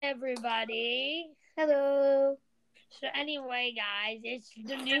everybody. Hello. So anyway, guys, it's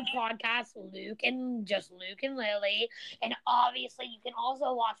the new podcast, Luke and Lily, and obviously you can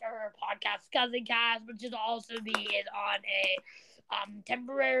also watch our podcast, Cousin Cast, which is also is on a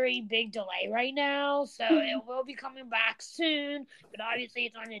temporary big delay right now. So it will be coming back soon, but obviously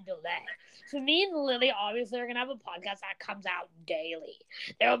it's on a delay. So me and Lily obviously are gonna have a podcast that comes out daily.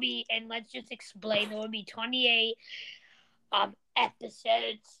 There will be, and let's just explain, there will be 28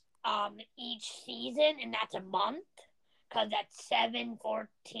 episodes each season, and that's a month because that's 7,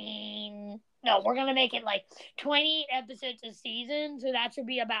 14. No, we're gonna make it like 28 episodes a season, so that should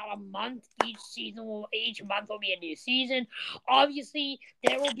be about a month. Each month will be a new season. Obviously,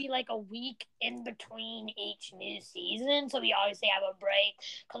 there will be like a week in between each new season, so we obviously have a break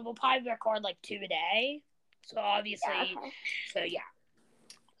because we'll probably record like 2 a day. So Yeah, obviously, okay. so yeah.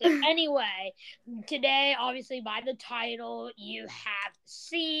 So anyway, today, obviously, by the title, you have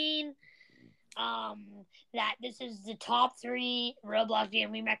seen that this is the top 3 Roblox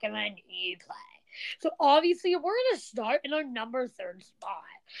game we recommend you play. So obviously, we're gonna start in our number 3rd spot.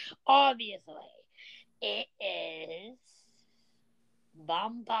 Obviously, it is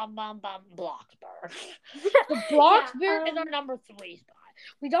Bloxburg. So Yeah. Bloxburg is our number 3 spot.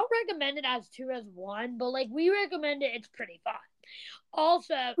 We don't recommend it as 2 as 1, but like we recommend it. It's pretty fun.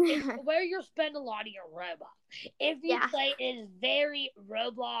 Also, it's where you'll spend a lot of your Robux. If you Yeah. play, it is very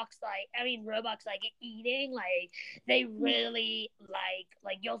Roblox like eating. Like they really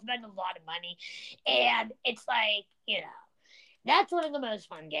like you'll spend a lot of money, and it's like that's one of the most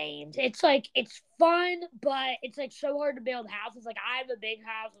fun games. It's like it's fun, but it's like so hard to build houses. Like I have a big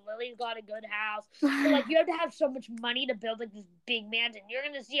house, Lily's got a good house. So like you have to have so much money to build like this big mansion. You're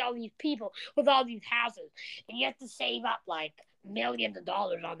gonna see all these people with all these houses, and you have to save up like millions of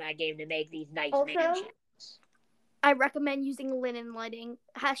dollars on that game to make these nice Also, mansions. I recommend using linen lighting.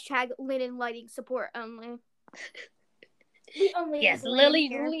 Hashtag linen lighting support only. We only use Yes, linen Lily's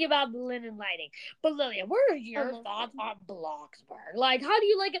here. really about the linen lighting. But Lilia, what are your Only thoughts linen. on Bloxburg? Like, how do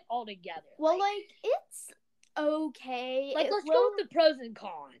you like it all together? Well, it's okay. Like, It let's go will. with the pros and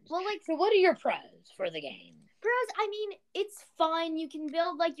cons. Well, So, what are your pros for the game? pros. I mean, it's fun. You can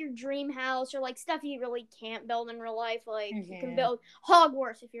build like your dream house or like stuff you really can't build in real life. Like you can Mm-hmm. build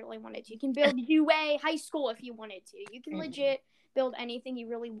Hogwarts if you really wanted to. You can build UA High School if you wanted to. You can Mm-hmm. legit build anything you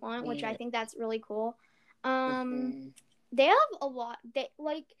really want, which I Yeah. think that's really cool. Um, Mm-hmm. they have a lot. They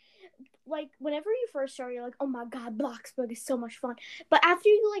like whenever you first start, you're like, oh my god, Bloxburg is so much fun. But after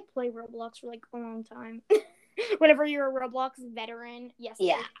you like play Roblox for like a long time, whenever you're a Roblox veteran, yes, that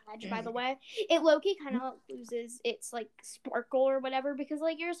Yeah. is a badge by Mm-hmm. the way. It low-key kind of loses its like sparkle or whatever because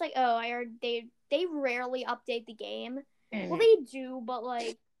like you're just like, oh, I heard they rarely update the game. Well, Mm-hmm. they do, but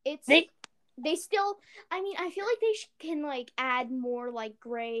like it's They. they still. I mean, I feel like they can like add more like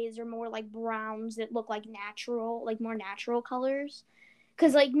grays or more like browns that look like natural, like more natural colors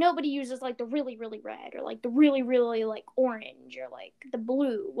because like nobody uses like the really really red or like the really really like orange or like the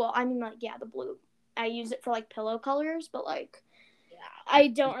blue. Well, I mean like yeah, the blue. I use it for like pillow colors, but like Yeah. I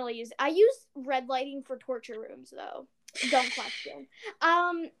don't really use it. I use red lighting for torture rooms though. Don't question.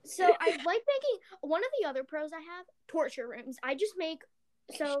 So I like making one of the other pros I have torture rooms. I just make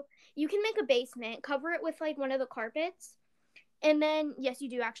so you can make a basement, cover it with like one of the carpets, and then, yes, you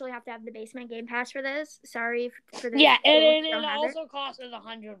do actually have to have the basement game pass for this. Sorry for those Yeah, people who and don't it have it. also costs us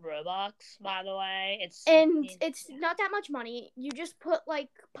 100 Robux. By the way, And it's not that much money. You just put like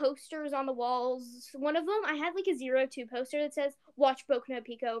posters on the walls. One of them, I had like a 02 poster that says "Watch Boku no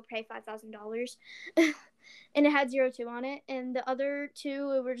Pico, pay $5,000," and it had 02 on it. And the other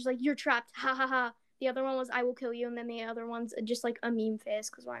two were just like "You're trapped, ha ha ha." The other one was "I will kill you," and then the other one's just like a meme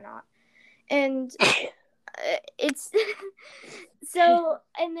face because why not? And it's so,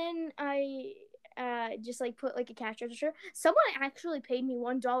 and then I just like put like a cash register. Someone actually paid me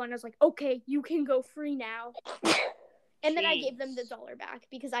 $1, and I was like, okay, you can go free now. And then I gave them the Jeez. dollar back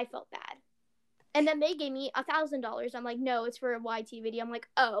because I felt bad. And then they gave me $1,000. I'm like, no, it's for a YT video. I'm like,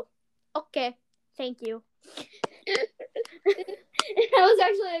 oh, okay, thank you. I was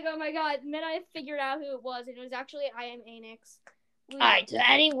actually like, oh my god. And then I figured out who it was, and it was actually I am Anix. Alright, so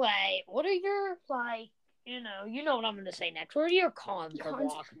anyway, what are your, like, you know what I'm going to say next. What are your cons for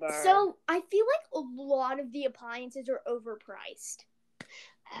Cons. Bloxburg? So I feel like a lot of the appliances are overpriced.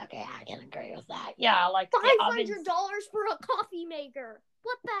 Okay, I can agree with that. Yeah, like the ovens. $500 for a coffee maker.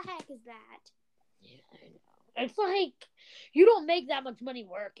 What the heck is that? Yeah, I know. It's like you don't make that much money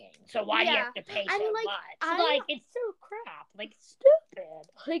working, so why do you Yeah, have to pay I so mean, like much? I'm Like it's so crap, like stupid,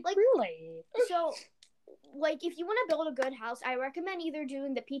 like like really. so like if you want to build a good house, I recommend either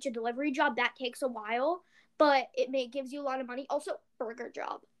doing the pizza delivery job that takes a while, but gives you a lot of money. Also, burger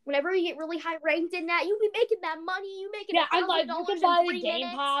job. Whenever you get really high ranked in that, you be making that money. You making Yeah, I'm like, you $1,000 can in buy the 3 Game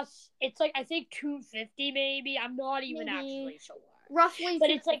minutes. Pass. It's like, I think $250 maybe. I'm not even Maybe. actually sure. Roughly, But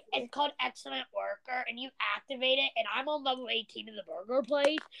it's like, $250. it's called Excellent Worker, and you activate it, and I'm on level 18 in the burger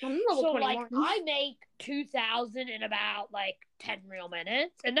place. I'm level So, 21. like, I make 2,000 in about, like, 10 real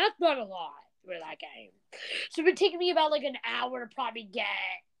minutes, and that's not a lot for that game. So, it would take me about, like, an hour to probably get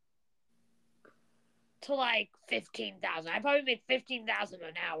to, like, 15,000. I probably make 15,000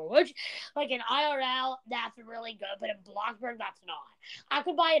 an hour, which, like, in IRL, that's really good, but in Bloxburg, that's not. I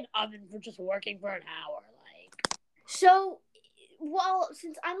could buy an oven for just working for an hour, like. So, well,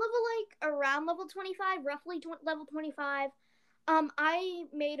 since I'm around level 25, roughly level 25, I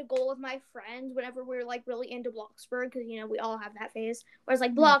made a goal with my friend whenever we were, like, really into Bloxburg, because, we all have that phase, where it's,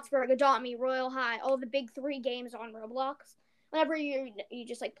 like, Bloxburg, Adopt Me, Royal High, all the big 3 games on Roblox. Whenever you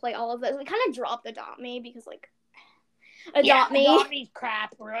just, like, play all of those, we kind of dropped Adopt Me, because, like, Adopt Me. Adopt Me's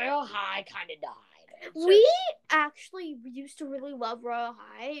crap. Royal High kind of died. We actually used to really love Royal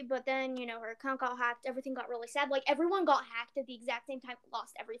High, but then, her account got hacked. Everything got really sad. Like, everyone got hacked at the exact same time,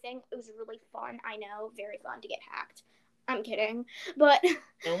 lost everything. It was really fun. I know, very fun to get hacked. I'm kidding. But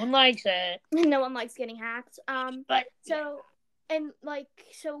no one likes it. No one likes getting hacked. But so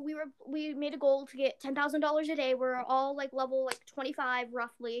we made a goal to get $10,000 a day. We're all like level 25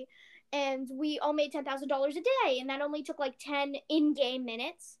 roughly, and we all made $10,000 a day, and that only took like 10 in-game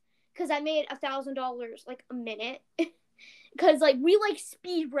minutes, because I made $1,000 like a minute, because like we like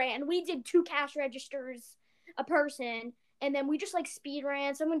speed ran. We did 2 cash registers a person, and then we just like speed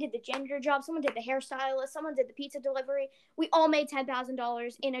ran. Someone did the janitor job, someone did the hairstylist, someone did the pizza delivery. We all made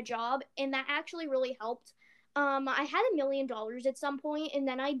 $10,000 in a job, and that actually really helped. I had $1 million at some point, and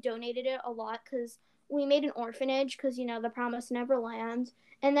then I donated it a lot because we made an orphanage, because, the Promised Neverland.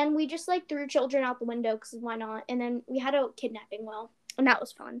 And then we just, like, threw children out the window, because why not? And then we had a kidnapping well, and that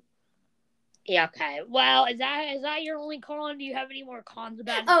was fun. Yeah, okay. Well, is that your only con? Do you have any more cons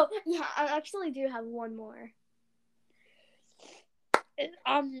about it? Oh, yeah, I actually do have one more.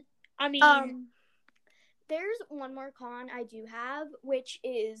 I mean... there's one more con I do have, which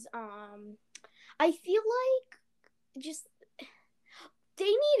is, I feel like just they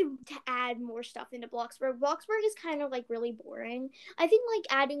need to add more stuff into Bloxburg. Bloxburg is kind of like really boring. I think like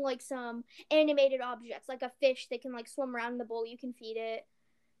adding like some animated objects, like a fish that can like swim around in the bowl, you can feed it.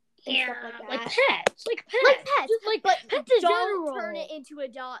 And stuff like that. Like pets. Like pets. Just like but pets in don't general. turn it into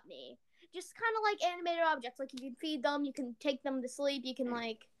Adopt Me. Just kind of like animated objects. Like, you can feed them, you can take them to sleep, you can,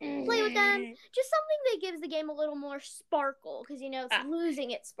 like, play with them. Just something that gives the game a little more sparkle, because, it's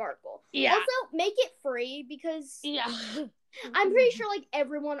losing its sparkle. Yeah. Also, make it free, because I'm pretty sure, like,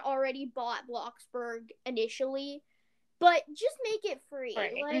 everyone already bought Bloxburg initially, but just make it free.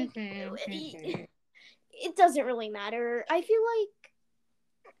 Like, it doesn't really matter. I feel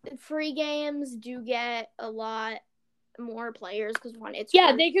like free games do get a lot more players, because it's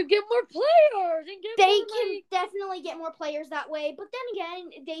free. They could get more players and can definitely get more players that way, but then again,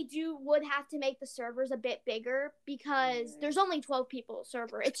 they would have to make the servers a bit bigger, because there's only 12 people a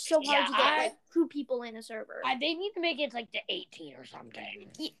server. It's so hard to get like 2 people in a server. They need to make it like to 18 or something.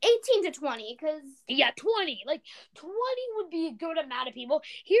 18 to 20, because 20. Like 20 would be a good amount of people.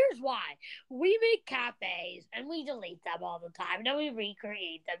 Here's why: we make cafes and we delete them all the time. Then we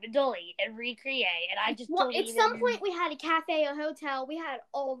recreate them and delete and recreate. And I just at some point we had a cafe, a hotel. We had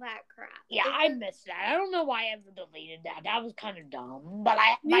all that crap. Yeah, I missed that. I don't know why I ever deleted that. That was kind of dumb. But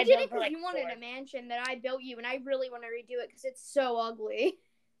you did it because you wanted a mansion that I built you, and I really want to redo it because it's so ugly.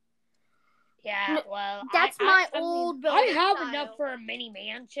 Yeah, well, that's my old building. I have enough for a mini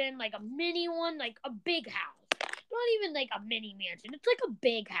mansion, like a mini one, like a big house. Not even like a mini mansion. It's like a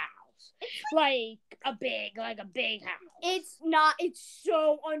big house. It's like a big house. It's not. It's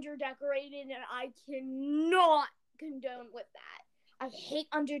so underdecorated, and I cannot condone with that. I hate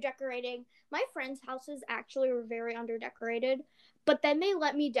underdecorating. My friends' houses actually were very underdecorated, but then they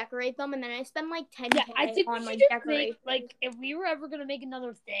let me decorate them, and then I spend like $10K on like decorating. Like, if we were ever gonna make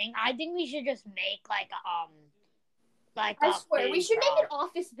another thing, I think we should just make I swear, we should make an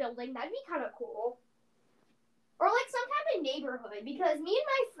office building. That'd be kind of cool. Or like some type of neighborhood, because me and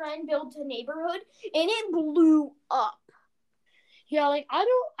my friend built a neighborhood and it blew up. Yeah, like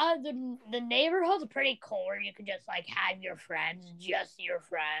the neighborhood's pretty cool where you can just like have your friends, just your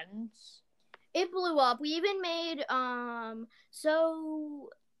friends. It blew up. We even made so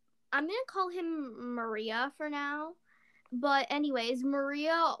I'm gonna call him Maria for now. But anyways,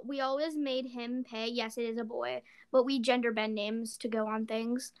 Maria, we always made him pay. Yes, it is a boy, but we gender bend names to go on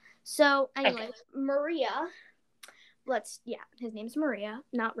things. So anyway, okay. Maria. His name's Maria.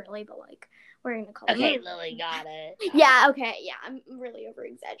 Not really, but like We're gonna call Okay, them. Lily got it. Yeah, okay, yeah. I'm really over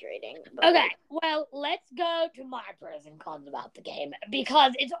exaggerating. Okay, well, let's go to my pros and cons about the game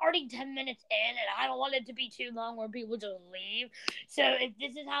because it's already 10 minutes in and I don't want it to be too long where people just leave. So if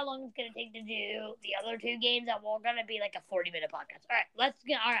this is how long it's going to take to do the other two games, that we're going to be like a 40-minute podcast.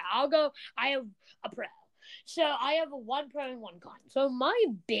 All right, I'll go. I have a pro. So I have a one pro and one con. So my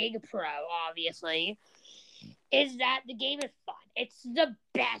big pro, obviously, is that the game is fun. It's the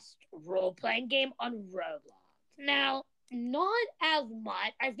best role-playing game on Roblox. Now, not as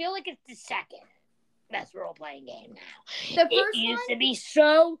much. I feel like it's the second best role-playing game now. The first used to be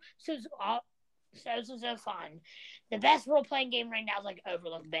so fun. The best role-playing game right now is like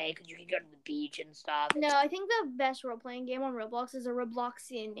Overlook Bay because you can go to the beach and stuff. No, I think the best role-playing game on Roblox is a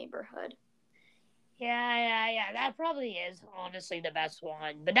Robloxian neighborhood. Yeah. That probably is honestly the best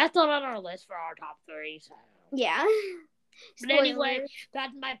one. But that's not on our list for our top 3, so. Yeah. But anyway,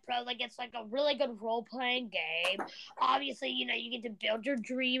 that's my pro. Like, it's like a really good role-playing game. Obviously, you get to build your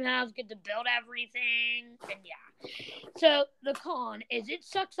dream house, get to build everything, and yeah. So, the con is it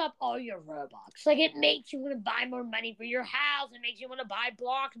sucks up all your Robux. Like, it makes you want to buy more money for your house. It makes you want to buy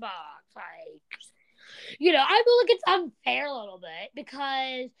Bloxbox. Like, I feel like it's unfair a little bit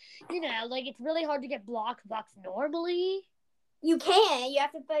because, like, it's really hard to get Bloxbox normally. You can. You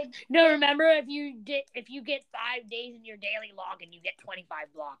have to pay. No, remember if you get 5 days in your daily login, you get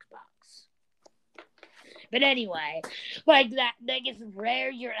 25 Bloxbox. But anyway, like that gets rare.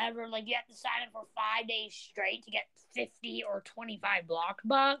 You're ever like you have to sign up for 5 days straight to get 50 or 25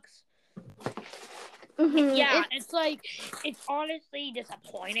 Bloxbox. Mm-hmm. Yeah, it's honestly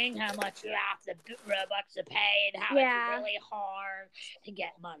disappointing how much you have to Robux to pay and how it's really hard to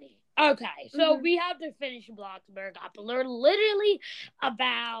get money. Okay, so we have to finish Bloxburg up. We're literally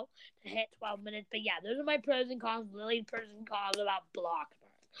about to hit 12 minutes, but yeah, those are my pros and cons. Lily's pros and cons about Bloxburg.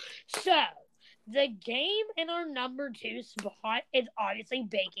 So the game in our number 2 spot is obviously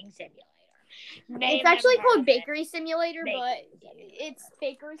Baking Simulator. It's actually called Bakery Simulator, but it's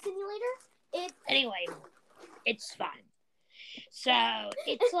Bakery Simulator. Anyway, it's fun. So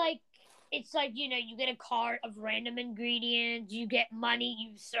it's like you get a cart of random ingredients, you get money,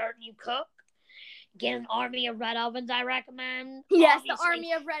 you cook. Get an army of red ovens, I recommend. Yes, obviously, the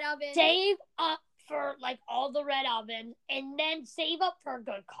army of red ovens. Save up for like all the red ovens and then save up for a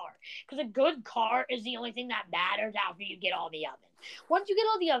good cart. Because a good cart is the only thing that matters after you get all the ovens. Once you get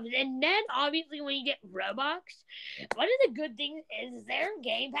all the ovens, and then obviously when you get Robux, one of the good things is their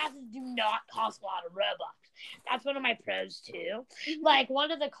game passes do not cost a lot of Robux. That's one of my pros too. Like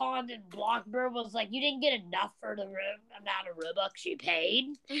one of the cons in Bloxburg was like you didn't get enough for the amount of Robux you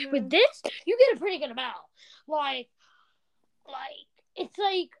paid. Mm-hmm. With this, you get a pretty good amount. Like it's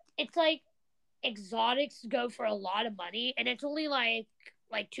like exotics go for a lot of money, and it's only like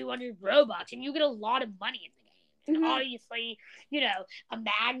 200 Robux, and you get a lot of money in the game. And obviously, a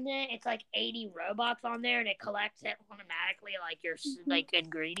magnet, it's like 80 Robux on there, and it collects it automatically, like your like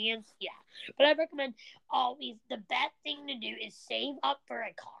ingredients. Yeah, but I recommend always the best thing to do is save up for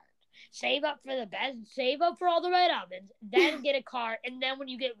a cart. Save up for the best. Save up for all the red ovens. Then get a cart, and then when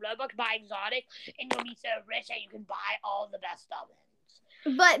you get Robux, buy exotic, and you'll be so rich that you can buy all the best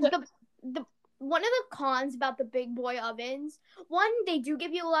ovens. But the one of the cons about the big boy ovens, one, they do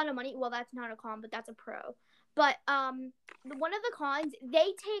give you a lot of money. Well, that's not a con, but that's a pro. But one of the cons,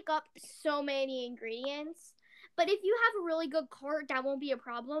 they take up so many ingredients. But if you have a really good cart, that won't be a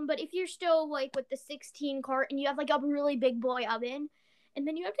problem. But if you're still like with the 16 cart and you have like a really big boy oven, and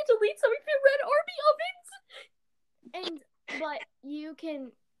then you have to delete some of your red army ovens, but you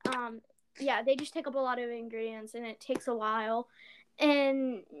can they just take up a lot of ingredients and it takes a while.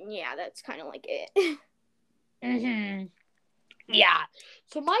 And yeah, that's kind of like it. Yeah.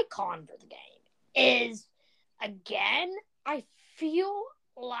 So my con for the game is, again, I feel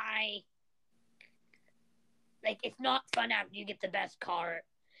like it's not fun after you get the best cart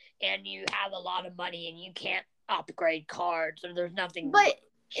and you have a lot of money and you can't upgrade cards or there's nothing. But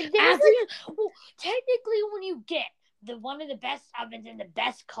technically, when you get one of the best ovens and the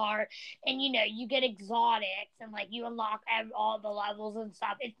best cart, and you get exotics and you unlock all the levels and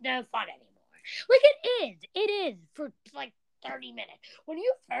stuff, it's no fun anymore. It is for 30 minutes. When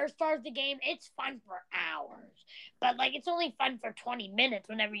you first start the game, it's fun for hours, but it's only fun for 20 minutes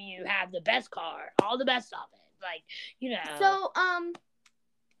whenever you have the best cart, all the best ovens, So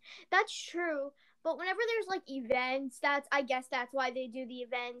that's true. But whenever there's events, I guess that's why they do the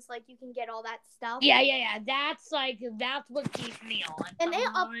events. You can get all that stuff. Yeah. That's what keeps me on. And they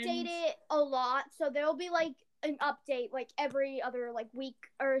update it a lot, so there'll be an update like every other like week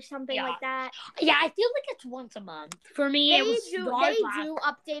or something like that. Yeah, I feel like it's once a month. For me, They do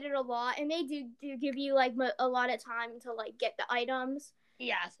update it a lot, and they do give you like a lot of time to like get the items.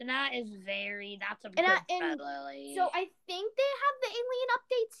 Yes, and that's a good thread, Lily. So I think they have the Alien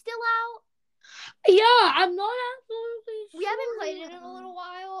update still out. Yeah, I'm not absolutely sure. We haven't played it in a little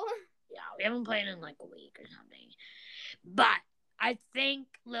while. Yeah, we haven't played it in like a week or something. But I think,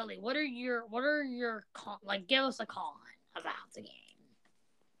 Lily, what are your like? Give us a con about the game.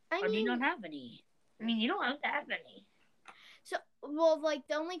 Or do you not have any? I mean, you don't have to have any. So, well, like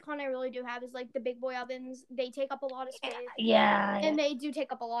the only con I really do have is like the big boy ovens. They take up a lot of space. Yeah. And they do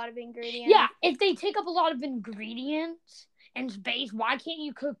take up a lot of ingredients. Yeah, if they take up a lot of ingredients and space, why can't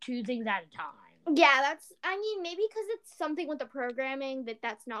you cook 2 things at a time? Yeah, maybe because it's something with the programming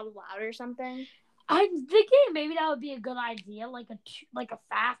that's not allowed or something. I'm thinking maybe that would be a good idea, like a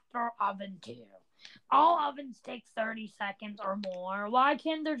faster oven too. All ovens take 30 seconds or more. Why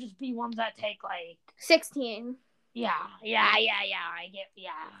can't there just be ones that take like 16? Yeah.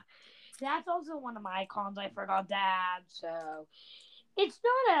 That's also one of my cons I forgot to add. So it's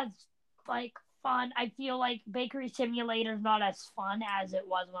not as like fun. I feel like Bakery Simulator is not as fun as it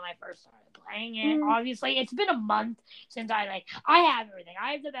was when I first started playing it. Mm. Obviously, it's been a month since I have everything.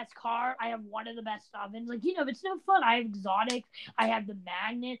 I have the best car. I have one of the best ovens. Like, it's no fun. I have exotics. I have the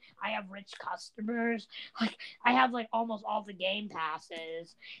magnet. I have rich customers. Like, I have like almost all the game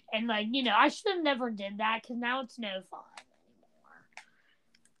passes. And like, I should have never did that because now it's no fun.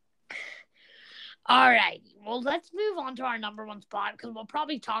 Alrighty, well, let's move on to our number 1 spot because we'll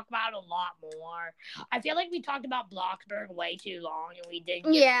probably talk about it a lot more. I feel like we talked about Bloxburg way too long and we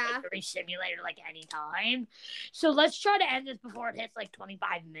didn't get Bakery Simulator like any time. So let's try to end this before it hits like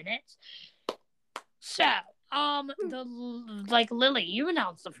 25 minutes. So, Lily, you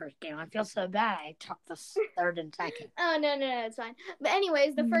announced the first game. I feel so bad. I took the third and second. Oh, no, it's fine. But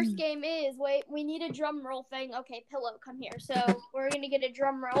anyways, the first game is, we need a drum roll thing. Okay, Pillow, come here. So we're going to get a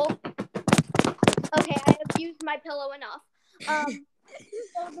drum roll. Okay, I have used my pillow enough.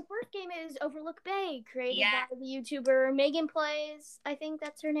 So the first game is Overlook Bay, created by the YouTuber Megan Plays. I think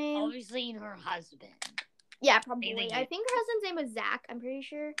that's her name. Obviously, her husband. Yeah, probably. I think her husband's name was Zach, I'm pretty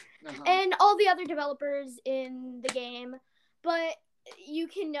sure. Uh-huh. And all the other developers in the game. But you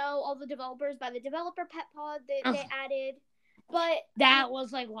can know all the developers by the developer pet pod that they added. But that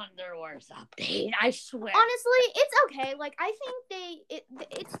was like one of their worst updates, I swear. Honestly, it's okay. Like, I think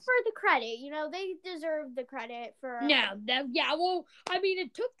it's for the credit. They deserve the credit for. Well, I mean,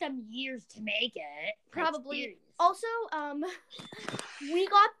 it took them years to make it. Probably. Also, we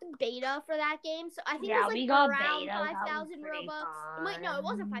got the beta for that game, so I think it was like around 5,000 Robux. Wait, no, it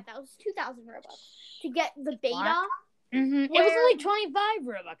wasn't 5,000. It was 2,000 Robux to get the beta. What? Mm-hmm. It was only 25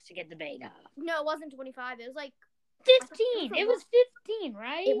 Robux to get the beta. No, it wasn't 25. It was like 15. It was 15,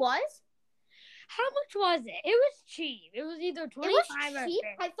 right? It was? How much was it? It was cheap. It was either 25 or 50.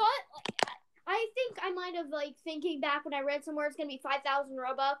 I think I might have thinking back when I read somewhere it's gonna be 5,000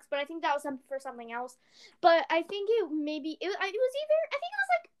 Robux, but I think that was for something else. But I think it was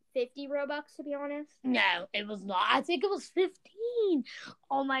like 50 Robux, to be honest. No, it was not. I think it was 15.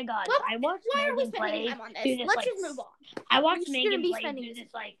 Oh my god! I watched Megan Play do this. Let's just move on. I watched Megan Play do this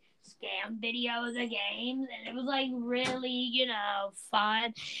scam video of the games, and it was really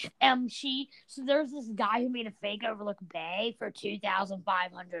fun. So there's this guy who made a fake Overlook Bay for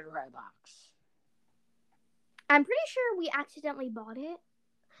 2,500 Robux. I'm pretty sure we accidentally bought it.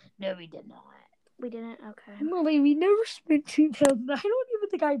 No, we did not. We didn't? Okay. Molly, we never spent 2,000. I don't even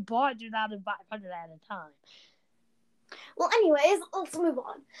think I bought 2,500 at a time. Well, anyways, let's move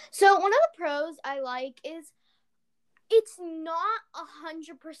on. So one of the pros I like is it's not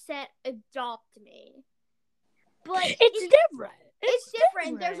 100% Adopt Me. But it's different. It's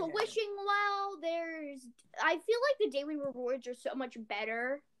different. There's a wishing well. I feel like the daily rewards are so much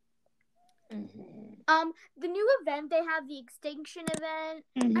better. Mm-hmm. The new event, they have the extinction event.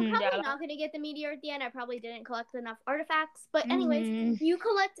 Mm-hmm, I'm probably not going to get the meteor at the end. I probably didn't collect enough artifacts. But anyways, you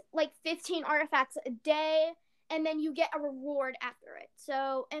collect 15 artifacts a day, and then you get a reward after it.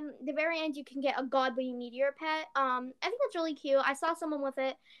 So, in the very end, you can get a godly meteor pet. I think that's really cute. I saw someone with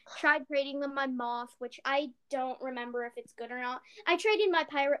it. Tried trading them my moth, which I don't remember if it's good or not. I traded my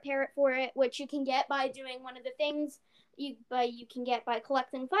pirate parrot for it, which you can get by doing one of the things you can get by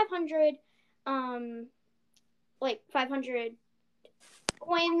collecting 500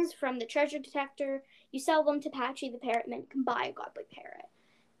 coins from the treasure detector. You sell them to Patchy the parrot, and then you can buy a godly parrot.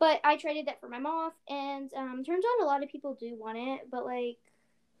 But I traded that for my moth, and turns out a lot of people do want it, but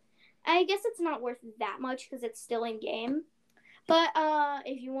I guess it's not worth that much because it's still in game. But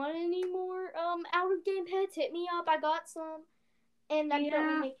if you want any more out of out-of-game pets, hit me up. I got some. And I'm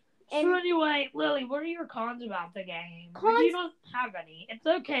Yeah. So anyway, Lily, what are your cons about the game? Cons? If you don't have any. It's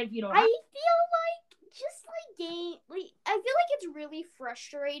okay if you don't I have feel like just like game like I feel like it's really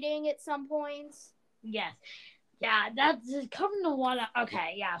frustrating at some points. Yes. Yeah, that's coming to one.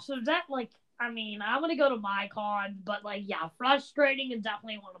 Okay, yeah. So that, like, I mean, I'm gonna go to my cons, but like, yeah, frustrating is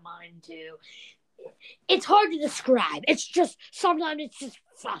definitely one of mine too. It's hard to describe. It's just sometimes it's just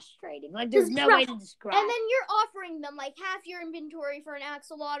frustrating. Like there's no way to describe. And then you're offering them like half your inventory for an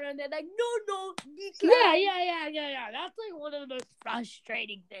axolotl, and they're like, no, you can't. Yeah. That's like one of the most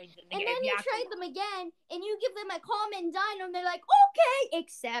frustrating things in the game. And then you trade them again, and you give them a common dino, and they're like, okay,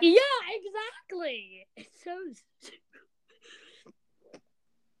 accept. Yeah, exactly. It's so.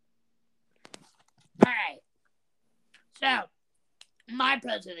 All right. So, my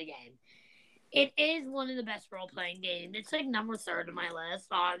pros of the game. It is one of the best role-playing games. It's like number 3 on my list,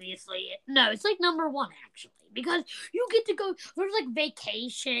 obviously. No, it's like number 1, actually. Because you get to go, there's like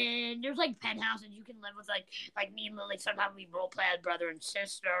vacation, there's like penthouses you can live with, like me and Lily. Sometimes we role-play as brother and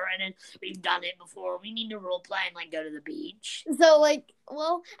sister, and then we've done it before. We need to role-play and like go to the beach. So like,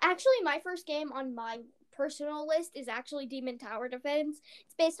 well, actually my first game on my personal list is actually Demon Tower Defense.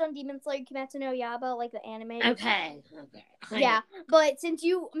 It's based on Demon Slayer Kimetsu no Yaiba, like the anime. Okay. Yeah, but since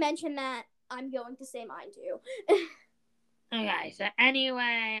you mentioned that, I'm going to say mine too. Okay, so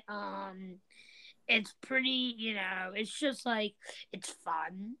anyway, it's pretty, it's just like, it's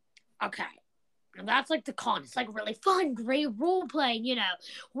fun. Okay. And that's like the con. It's like really fun, great role playing,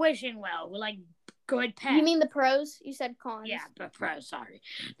 wishing well, with like good pets. You mean the pros? You said cons. Yeah, but pros, sorry.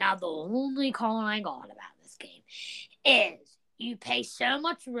 Now, the only con I got about this game is you pay so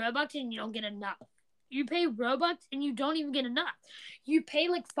much Robux and you don't get enough. You pay Robux and you don't even get enough. You pay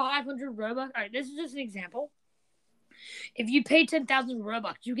like 500 Robux. All right, this is just an example. If you pay 10,000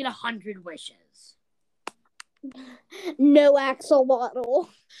 Robux, you get 100 wishes. No axolotl.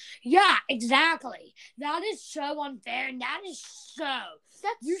 Yeah, exactly. That is so unfair, and that is so.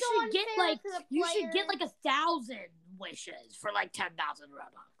 That's you so should get unfair like to the you player. should get like 1,000 wishes for like 10,000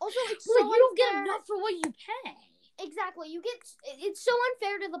 Robux. Also, it's so so you don't unfair. get enough for what you pay. Exactly. It's so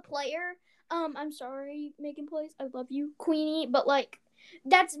unfair to the player. I'm sorry, Megan Place. I love you, Queenie, but like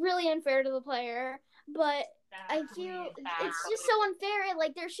that's really unfair to the player. But I feel it's just so unfair.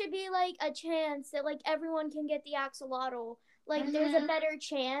 Like there should be like a chance that like everyone can get the axolotl. Like there's a better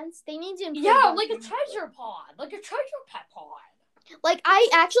chance. They need to improve. Yeah, like a treasure pod, like a treasure pet pod. Like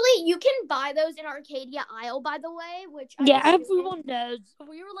you can buy those in Arcadia Isle, by the way. Which everyone knows.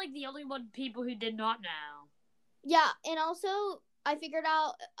 We were like the only people who did not know. Yeah, and also I figured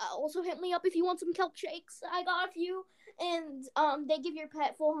out. Also, hit me up if you want some kelp shakes. I got a few, and they give your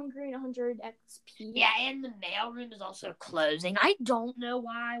pet full hunger and 100 XP. Yeah, and the mailroom is also closing. I don't know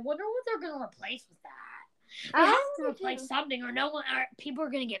why. I wonder what they're gonna replace with that. They have to replace something, or people are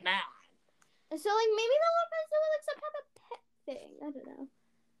gonna get mad. So like maybe they'll replace it with like some kind of pet thing. I don't know.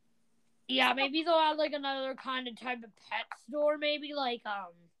 Yeah, maybe they'll have like another kind of type of pet store. Maybe like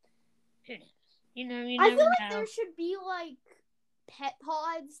who knows? I feel like there should be like pet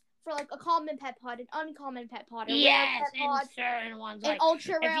pods for like a common pet pod, an uncommon pet pod, a rare pet pod, certain ones, an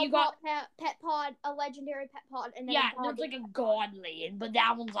ultra rare pet pod, a legendary pet pod, and then there's like a godly, but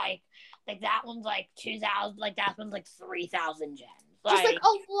that one's like 2,000, like that one's like 3,000 gems. Just like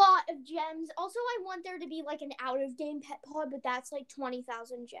a lot of gems. Also, I want there to be like an out of game pet pod, but that's like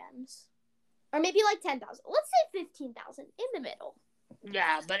 20,000 gems, or maybe like 10,000. Let's say 15,000 in the middle.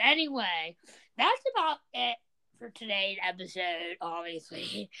 Yeah, but anyway, that's about it for today's episode,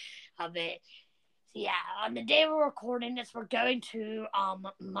 obviously, of it. So yeah, on the day we're recording this, we're going to our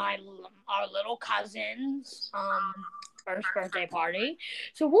little cousin's first birthday party.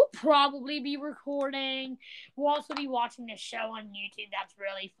 So we'll probably be recording. We'll also be watching this show on YouTube that's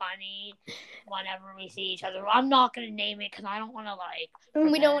really funny whenever we see each other. I'm not going to name it because I don't want to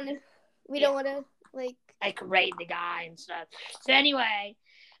We don't want to rate the guy and stuff. So anyway,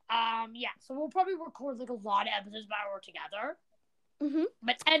 so we'll probably record like a lot of episodes while we're together. Mm-hmm.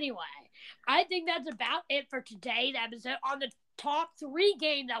 But anyway, I think that's about it for today's episode on the top 3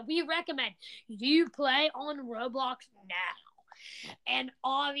 games that we recommend you play on Roblox now. And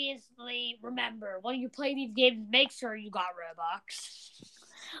obviously, remember, when you play these games, make sure you got Robux.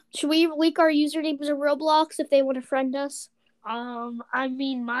 Should we leak our usernames of Roblox if they want to friend us? I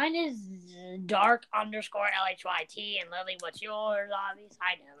mean, mine is dark_LHYT, and Lily, what's yours? Obviously,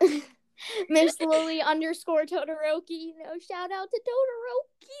 I know. Miss Lily _Todoroki. No, shout out to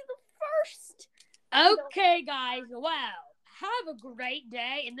Todoroki the first. Okay, guys. Well, have a great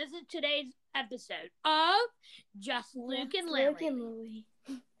day, and this is today's episode of Just Luke and Lily. Luke and Lily.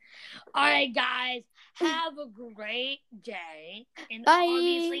 All right, guys. Have a great day. And Bye.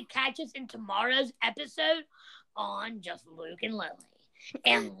 obviously catch us in tomorrow's episode on Just Luke and Lily.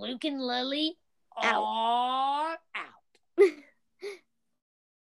 And Luke and Lily are out.